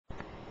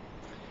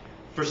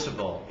First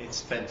of all, it's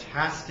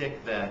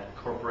fantastic that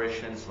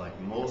corporations like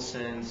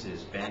Molson's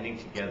is banding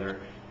together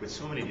with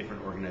so many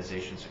different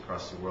organizations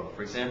across the world.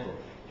 For example,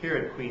 here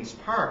at Queen's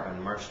Park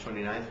on March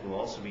 29th, we'll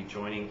also be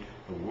joining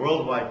the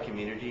worldwide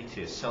community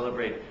to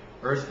celebrate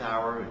Earth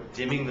Hour,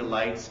 dimming the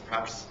lights,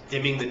 perhaps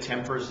dimming the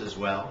tempers as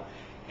well.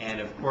 And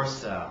of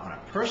course, on a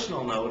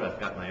personal note, I've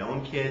got my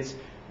own kids,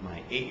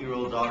 my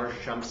 8-year-old daughter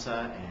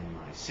Shamsa and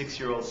my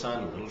 6-year-old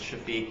son, little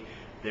Shafiq.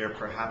 They're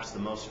perhaps the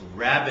most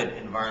rabid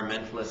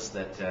environmentalists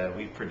that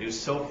we've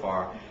produced so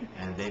far,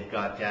 and they've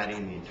got Daddy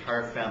and the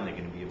entire family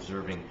going to be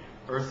observing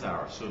Earth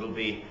Hour. So it'll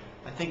be,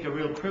 I think, a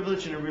real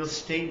privilege and a real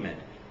statement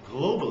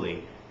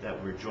globally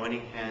that we're joining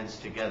hands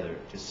together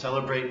to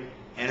celebrate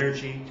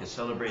energy, to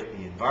celebrate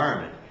the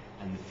environment,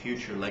 and the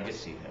future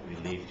legacy that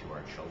we leave to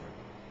our children.